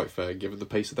is quite fair given the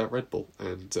pace of that Red Bull.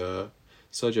 And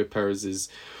Sergio Perez's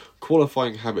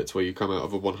qualifying habits, where you come out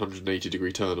of a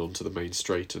 180-degree turn onto the main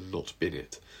straight and not bin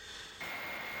it.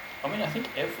 I mean, I think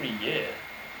every year,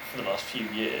 for the last few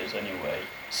years anyway,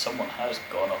 someone has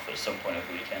gone off at some point of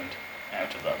the weekend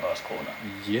out of that last corner.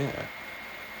 Yeah.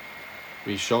 I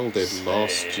mean, Charles did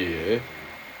last year.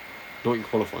 Not in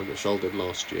qualifying, but Charles did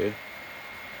last year.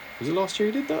 Was it last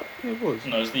year he did that? Yeah, it was.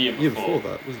 No, it was the year before. Year before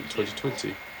that, wasn't it?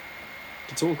 2020.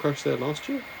 Did someone crash there last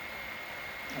year?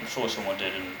 I'm sure someone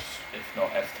did, and if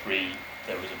not F3,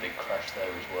 there was a big crash there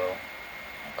as well.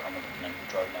 I can't remember the name of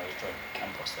the driver now. He was driving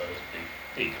Campos. There was a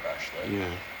big crash there.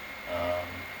 Yeah.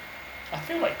 I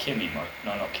feel like Kimi might.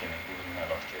 No, not Kimi. He wasn't there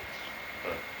last year.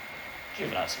 But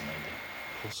Giovinazzi maybe.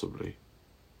 Possibly.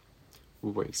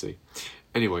 We'll wait and see.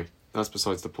 Anyway, that's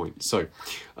besides the point. So,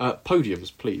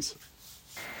 podiums, please.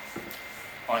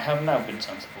 I have now been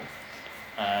sensible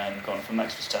and gone for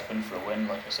Max Verstappen for a win.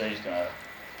 Like I say, he's going to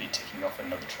be ticking off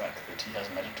another track that he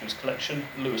hasn't added to his collection.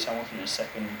 Lewis Hamilton in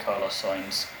second, Carlos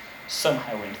Sainz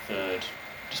somehow in third,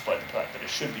 despite the fact that it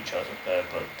should be Charles Leclerc,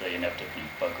 but they inevitably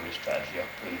bugger his strategy up,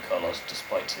 and Carlos,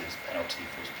 despite his penalty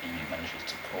for his PU, manages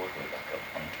to claw his way back up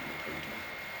onto the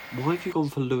podium. Why have you gone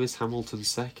for Lewis Hamilton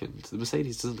second? The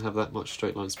Mercedes doesn't have that much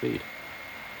straight line speed.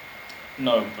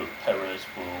 No, but Perez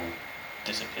will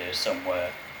disappear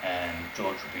somewhere, and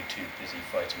George will be too busy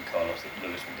fighting Carlos that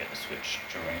Lewis will get the switch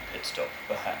during a pit stop,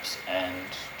 perhaps, and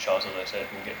Charles, as I said,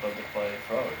 will get buggered by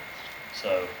Ferrari.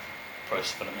 So,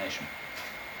 process of elimination.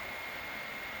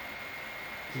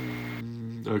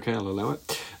 Okay, I'll allow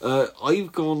it.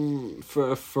 I've gone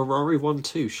for Ferrari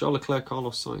 1-2, Charles Leclerc,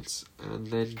 Carlos Sainz, and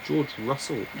then George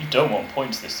Russell. You don't want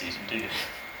points this season, do you?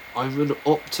 I'm an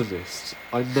optimist.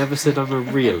 I never said I'm a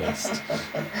realist.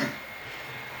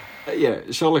 Yeah,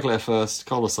 Charles Leclerc first,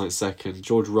 Carlos Sainz second,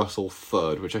 George Russell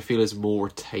third, which I feel is more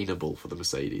attainable for the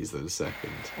Mercedes than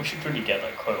second. We should really get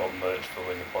that quote on merch for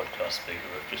when the podcast figure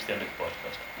of just the end of the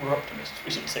podcast. We're optimists.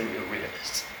 We shouldn't say we're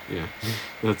realists. Yeah,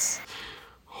 that's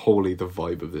wholly the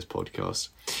vibe of this podcast.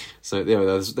 So yeah,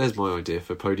 there's my idea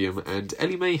for podium, and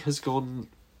Ellie May has gone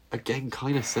again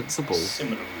kind of sensible.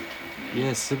 Similar route.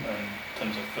 Yes. In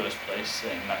terms of first place,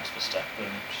 saying Max Verstappen.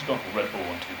 She's gone for Red Bull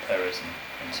 1-2, Perez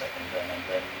in second, and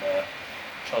then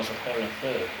Charles Leclerc in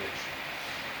third,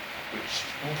 which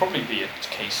will probably be a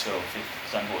case of, if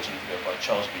Zandvoort didn't go by,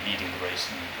 Charles will be leading the race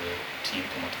and the team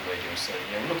come onto the radio and say,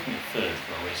 yeah, we're looking at third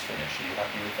for a race finish. Are you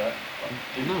happy with that?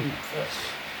 No. First.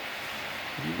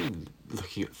 What do you mean,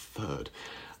 looking at third?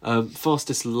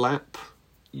 Fastest lap.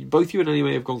 Both you and Ellie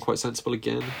May have gone quite sensible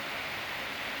again.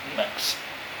 Max.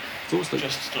 Just like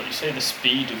you say, the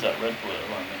speed of that Red Bull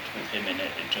alignment with him in it,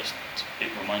 it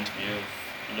reminds me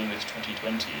of Lewis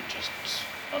 2020. It's just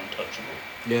untouchable.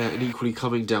 Yeah, and equally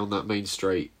coming down that main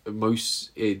straight,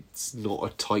 it's not a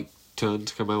tight turn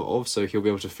to come out of, so he'll be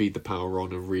able to feed the power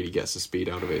on and really get some speed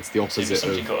out of it. It's the opposite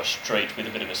so if got a straight with a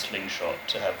bit of a slingshot,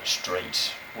 to have a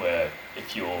straight where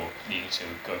if you're needing to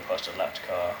go past a lapped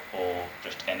car or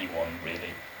just anyone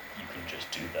really, you can just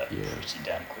do that pretty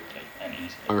damn quickly and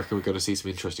easily. I reckon we're going to see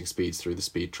some interesting speeds through the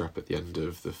speed trap at the end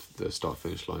of the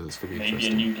start-finish line. That's going to be maybe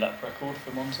interesting. Maybe a new lap record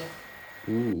for Monza?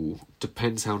 Ooh,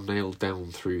 depends how nailed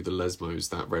down through the Lesmos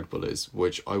that Red Bull is,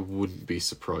 which I wouldn't be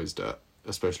surprised at,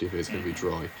 especially if it's going to be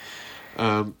dry.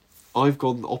 I've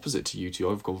gone opposite to you two.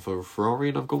 I've gone for Ferrari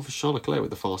and I've gone for Charles Leclerc with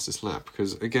the fastest lap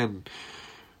because, again,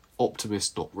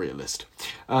 optimist, not realist.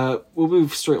 We'll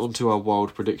move straight on to our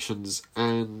wild predictions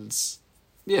and,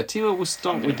 yeah, Timo, we'll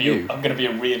start with you. I'm going to be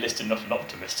a realist and not an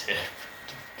optimist here,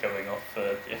 going off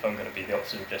if I'm going to be the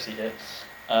opposite of Jesse here.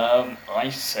 I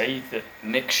say that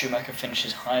Mick Schumacher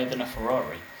finishes higher than a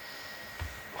Ferrari.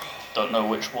 Don't know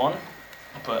which one,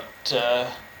 but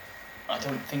I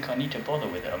don't think I need to bother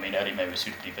with it. I mean, Ellie May was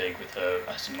suitably vague with her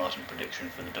Aston Martin prediction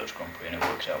for the Dutch Grand Prix, and it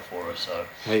worked out for her. So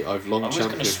hey, I was going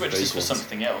to switch this for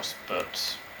something else,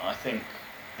 but I think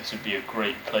this would be a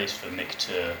great place for Mick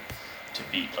to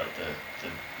beat like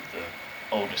the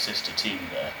older sister team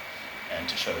there, and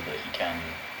to show that he can,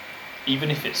 even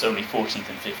if it's only 14th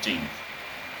and 15th.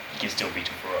 He can still beat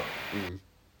a Ferrari.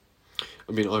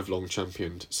 I mean, I've long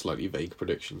championed slightly vague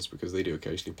predictions because they do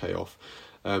occasionally pay off.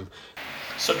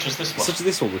 Such as this one. Such as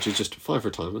this one, which is just 5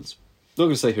 retirements. Not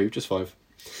going to say who, just 5.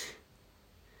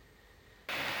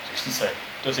 Just to say,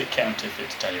 does it count if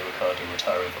it's Daniel Ricciardo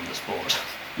retiring from the sport?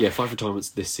 Yeah, 5 retirements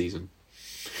this season.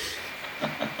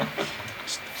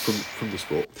 From the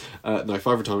sport. No,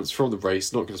 5 retirements from the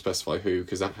race, not going to specify who,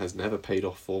 because that has never paid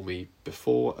off for me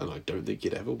before, and I don't think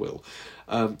it ever will.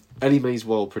 Ellie May's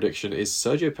wild prediction is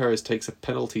Sergio Perez takes a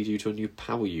penalty due to a new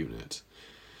power unit.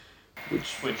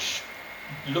 Which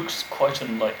looks quite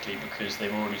unlikely, because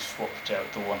they've already swapped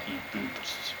out the one he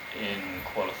booped in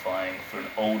qualifying for an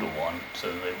older one,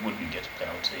 so they wouldn't get a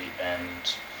penalty, and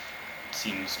it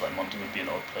seems like Monza would be an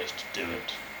odd place to do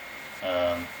it.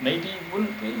 Maybe it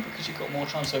wouldn't be, because you've got more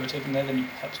chance of overtaking there than you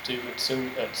perhaps do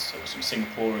at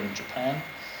Singapore and Japan.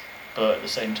 But at the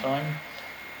same time,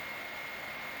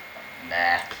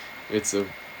 nah. It's an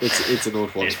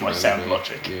odd one. It's my sound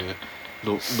logic. Yeah,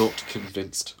 not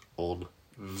convinced on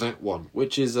that one,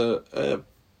 which is a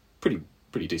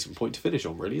pretty decent point to finish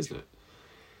on, really, isn't it?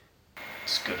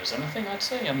 As good as anything, I'd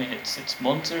say. I mean, it's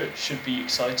Monza. It should be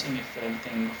exciting if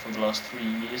anything from the last 3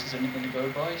 years is anything to go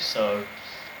by. So.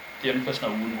 The only person I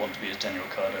wouldn't want to be is Daniel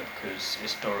Ricciardo, because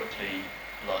historically,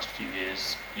 the last few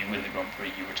years, you win the Grand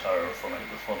Prix, you retire from it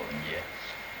the following year.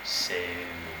 So...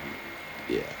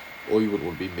 yeah. Or you wouldn't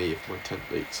want to be me if my tent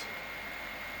leaks.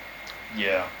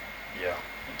 Yeah.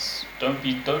 Don't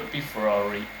be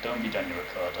Ferrari, don't be Daniel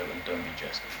Ricciardo, and don't be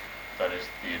Jesse. That is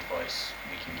the advice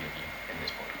we can give you in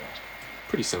this podcast.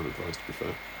 Pretty sound advice, to be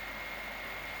fair.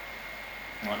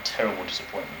 What a terrible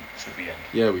disappointment should we end.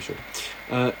 Yeah, we should.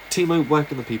 Timo, where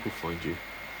can the people find you?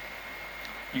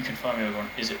 You can find me over on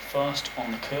Is It Fast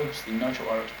on the Curbs, the Nigel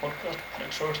RX podcast,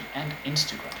 Paddock Sorority, and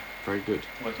Instagram. Very good.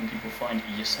 Where can people find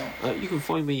yourself? You can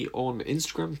find me on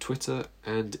Instagram, Twitter,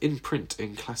 and in print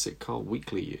in Classic Car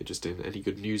Weekly, just in any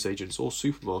good newsagents or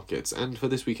supermarkets. And for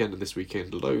this weekend and this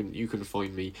weekend alone, you can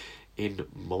find me in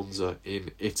Monza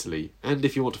in Italy. And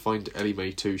if you want to find Ellie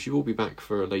May too, she will be back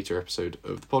for a later episode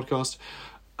of the podcast.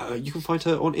 You can find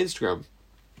her on Instagram,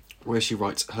 where she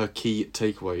writes her key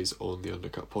takeaways on the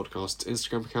Undercut Podcast's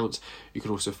Instagram account. You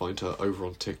can also find her over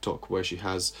on TikTok, where she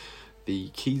has the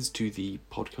keys to the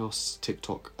podcast's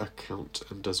TikTok account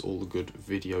and does all the good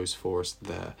videos for us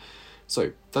there.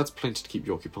 So that's plenty to keep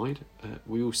you occupied.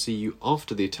 We will see you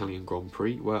after the Italian Grand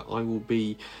Prix, where I will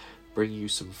be bringing you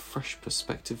some fresh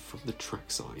perspective from the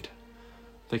trackside.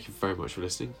 Thank you very much for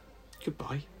listening.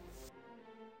 Goodbye.